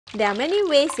There are many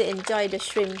ways to enjoy the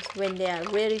shrimp when they are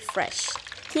really fresh.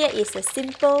 Here is a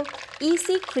simple,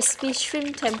 easy, crispy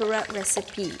shrimp tempura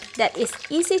recipe that is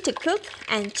easy to cook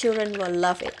and children will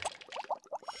love it.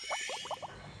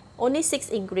 Only 6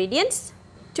 ingredients: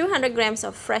 200 grams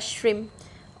of fresh shrimp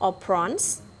or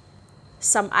prawns,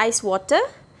 some ice water,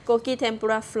 goki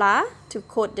tempura flour to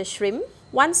coat the shrimp,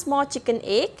 1 small chicken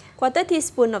egg, 1/4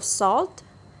 teaspoon of salt,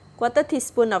 1/4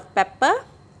 teaspoon of pepper,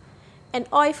 and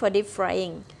oil for deep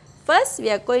frying. First, we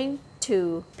are going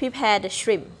to prepare the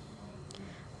shrimp.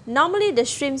 Normally, the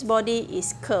shrimp's body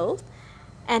is curled,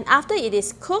 and after it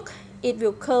is cooked, it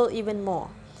will curl even more.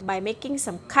 By making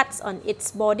some cuts on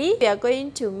its body, we are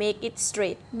going to make it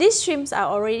straight. These shrimps are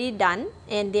already done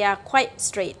and they are quite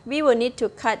straight. We will need to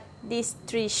cut these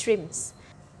 3 shrimps.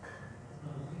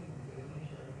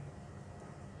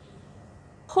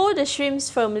 Hold the shrimps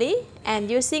firmly and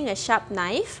using a sharp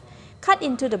knife, cut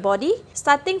into the body,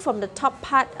 starting from the top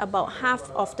part about half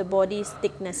of the body's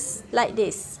thickness, like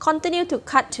this. Continue to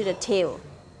cut to the tail.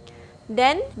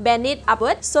 Then bend it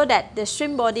upward so that the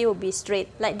shrimp body will be straight,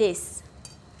 like this.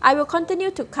 I will continue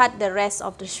to cut the rest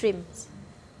of the shrimps.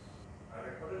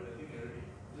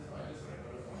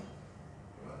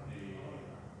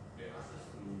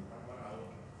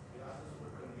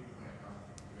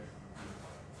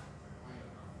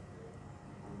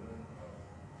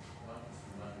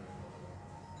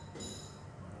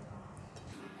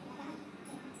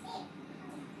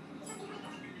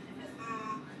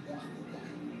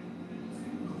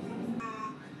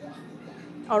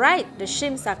 Alright, the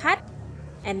shrimps are cut,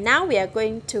 and now we are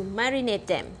going to marinate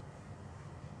them.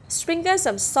 Sprinkle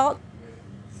some salt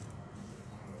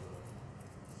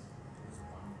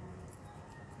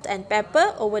and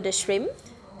pepper over the shrimp.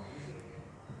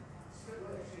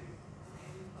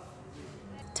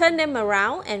 Turn them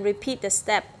around and repeat the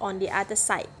step on the other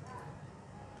side.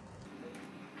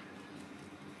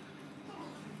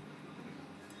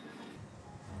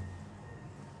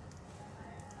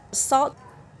 Salt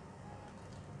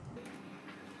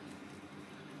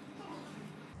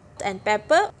and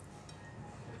pepper.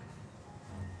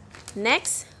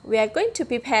 Next, we are going to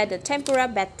prepare the tempura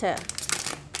batter.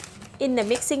 In the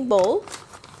mixing bowl,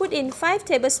 put in 5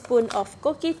 tablespoons of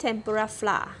goki tempura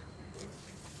flour.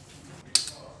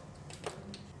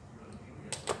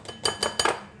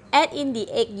 Add in the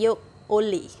egg yolk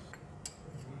only.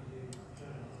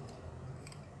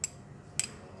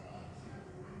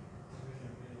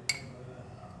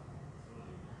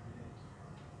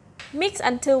 Mix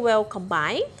until well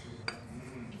combined.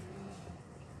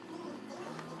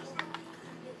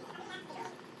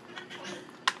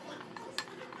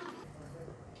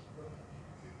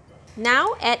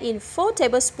 Now add in 4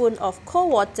 tablespoons of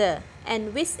cold water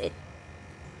and whisk it.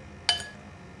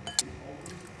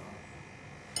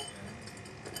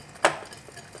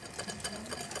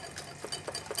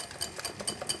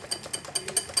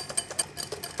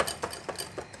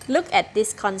 Look at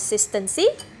this consistency.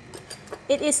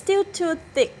 It is still too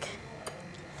thick.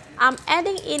 I'm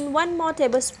adding in 1 more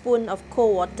tablespoon of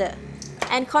cold water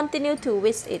and continue to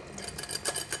whisk it.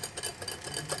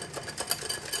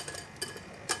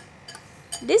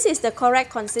 This is the correct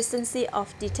consistency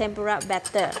of the tempura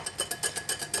batter.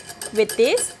 With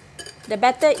this, the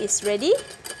batter is ready.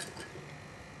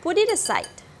 Put it aside.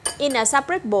 In a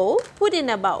separate bowl, put in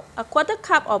about a 1/4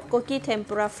 cup of goki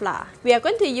tempura flour. We are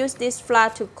going to use this flour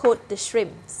to coat the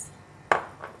shrimps.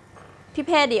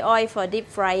 Prepare the oil for deep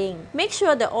frying. Make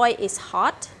sure the oil is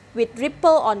hot with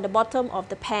ripple on the bottom of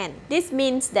the pan. This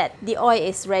means that the oil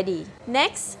is ready.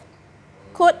 Next,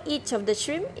 coat each of the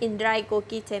shrimp in dry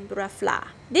goki tempura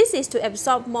flour. This is to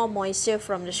absorb more moisture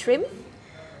from the shrimp,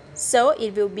 so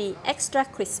it will be extra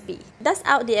crispy. Dust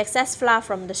out the excess flour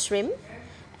from the shrimp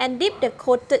and dip the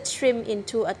coated shrimp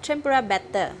into a tempura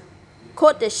batter.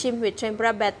 Coat the shrimp with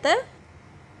tempura batter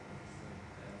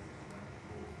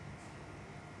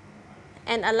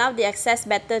and allow the excess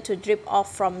batter to drip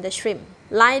off from the shrimp.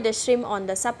 Line the shrimp on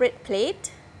the separate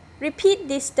plate. Repeat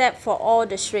this step for all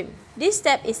the shrimp. This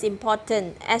step is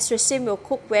important as the shrimp will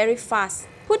cook very fast.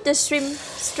 Put the shrimp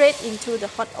straight into the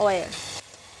hot oil.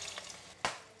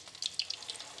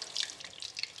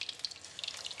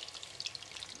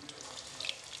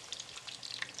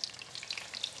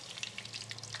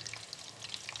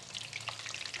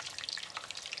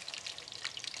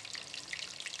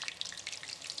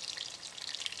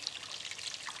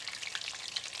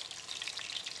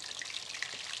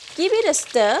 Give it a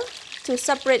stir to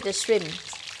separate the shrimp.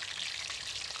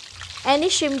 Any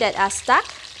shrimp that are stuck,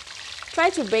 try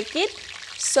to break it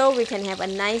so we can have a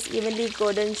nice evenly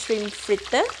golden shrimp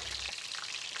fritter.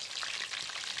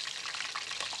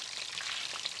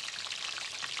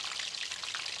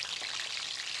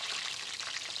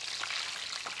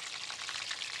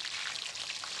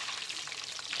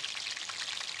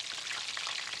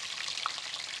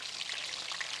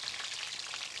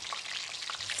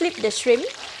 Flip the shrimp.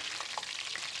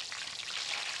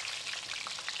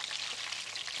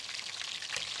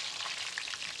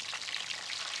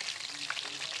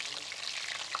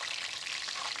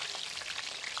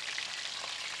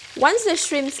 Once the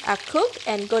shrimps are cooked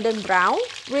and golden brown,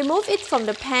 remove it from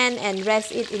the pan and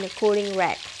rest it in a cooling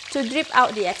rack to drip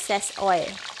out the excess oil.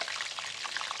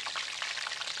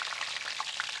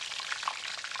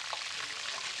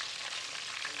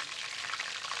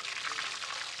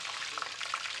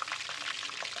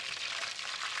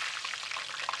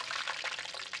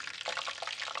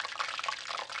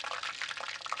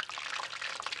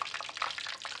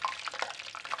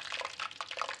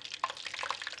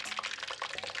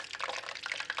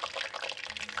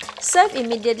 Serve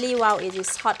immediately while it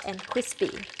is hot and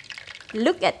crispy.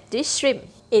 Look at this shrimp.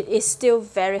 It is still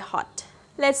very hot.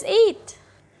 Let's eat!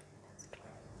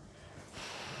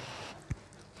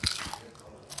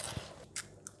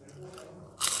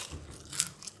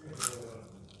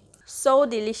 So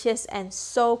delicious and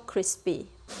so crispy.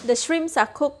 The shrimps are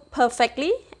cooked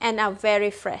perfectly and are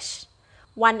very fresh.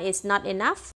 One is not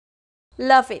enough.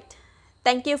 Love it!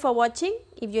 Thank you for watching.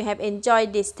 If you have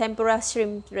enjoyed this tempura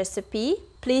shrimp recipe,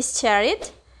 please share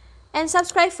it and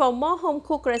subscribe for more home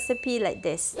cooked recipe like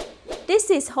this. This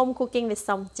is Home Cooking with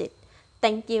Somjit.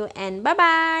 Thank you and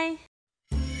bye-bye.